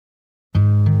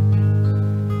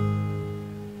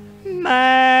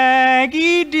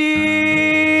Maggie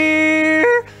dear,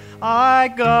 I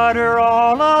got her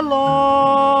all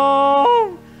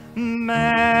alone,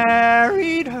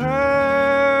 married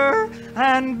her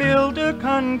and built a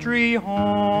country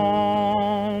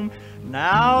home.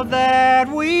 Now that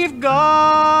we've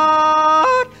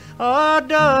got a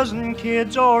dozen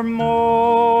kids or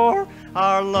more,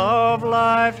 our love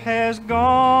life has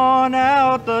gone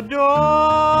out the door.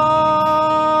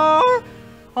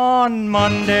 On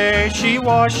Monday she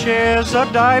washes the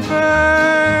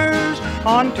diapers,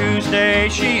 on Tuesday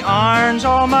she irons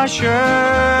all my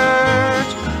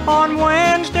shirts, on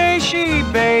Wednesday she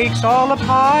bakes all the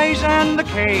pies and the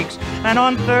cakes, and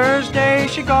on Thursday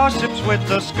she gossips with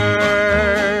the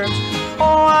skirts.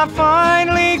 Oh, I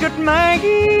finally got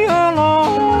Maggie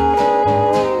alone,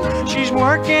 she's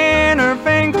working her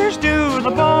fingers to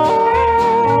the bone.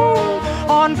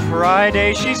 On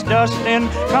Friday she's dusting,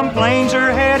 complains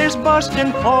her head is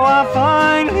busting. Oh, I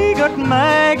finally got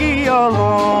Maggie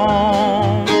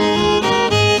alone.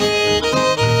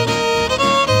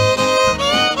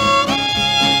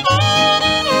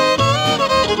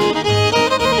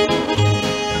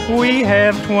 We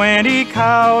have 20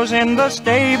 cows in the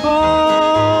stable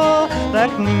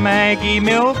that Maggie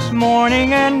milks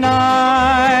morning and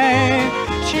night.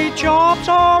 She chops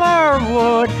all our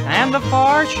wood and the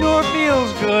far sure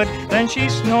feels good. Then she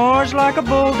snores like a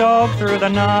bulldog through the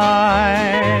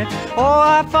night. Oh,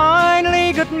 I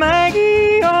finally got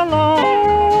Maggie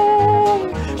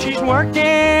alone, she's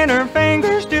working her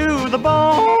fingers to the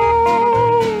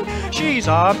bone. She's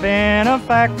a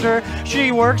benefactor,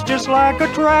 she works just like a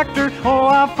tractor. Oh,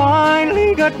 I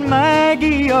finally got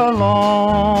Maggie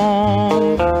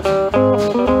alone.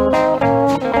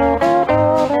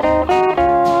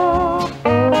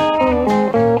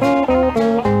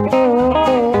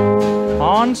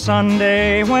 On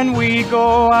Sunday when we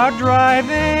go out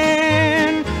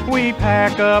driving, we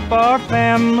pack up our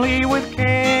family with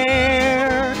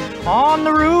care. On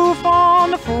the roof,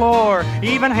 on the floor,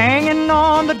 even hanging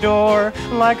on the door,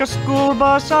 like a school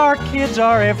bus our kids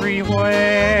are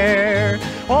everywhere.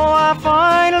 Oh, I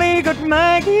finally got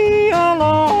Maggie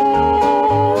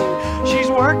alone, she's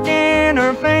working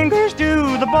her fingers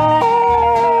to the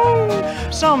bone.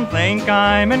 Some think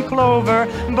I'm in clover,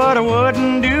 but I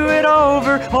wouldn't do it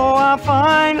over. Oh, I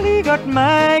finally got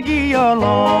Maggie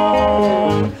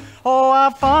alone. Oh, I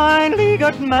finally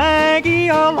got Maggie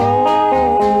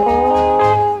alone.